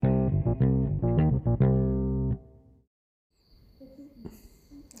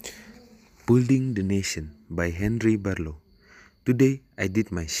Building the Nation by Henry Barlow. Today I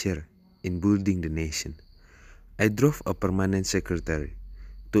did my share in building the nation. I drove a permanent secretary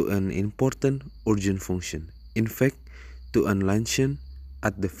to an important urgent function, in fact, to a luncheon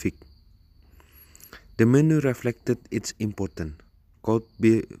at the Fig. The menu reflected its importance: cold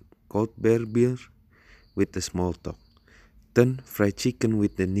beer with the small talk, then fried chicken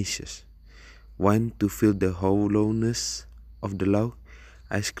with the niches, wine to fill the hollowness of the log,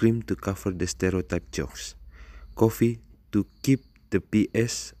 ice cream to cover the stereotype jokes, coffee to keep the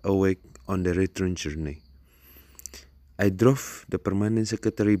PS awake on the return journey. I drove the permanent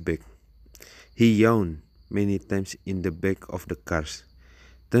secretary back. He yawned many times in the back of the cars.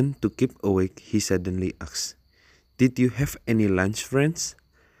 Then, to keep awake, he suddenly asked, "Did you have any lunch, friends?"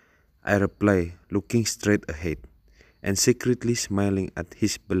 I replied, looking straight ahead, and secretly smiling at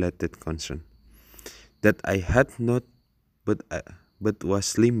his belated concern, that I had not, but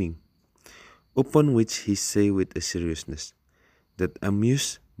was slimming. Upon which he said with a seriousness that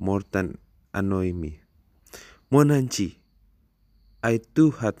amused more than annoyed me, "Monanchi, I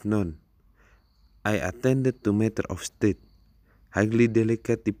too had none. I attended to matter of state, highly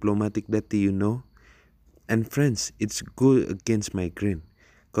delicate diplomatic duty, you know. And friends, it's good against migraine,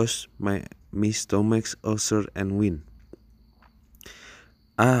 cause me stomach's ulcer and wind."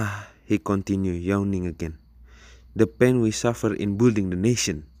 "Ah," he continued, yawning again, "the pain we suffer in building the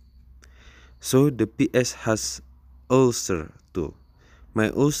nation. So the PS has ulcer too. My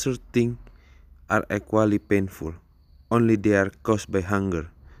ulcer thing are equally painful, only they are caused by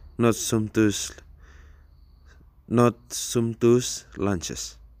hunger, not sumptuous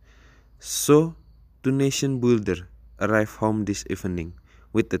lunches." So, the nation builder arrived home this evening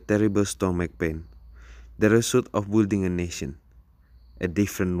with a terrible stomach pain, the result of building a nation, a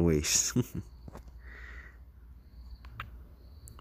different ways.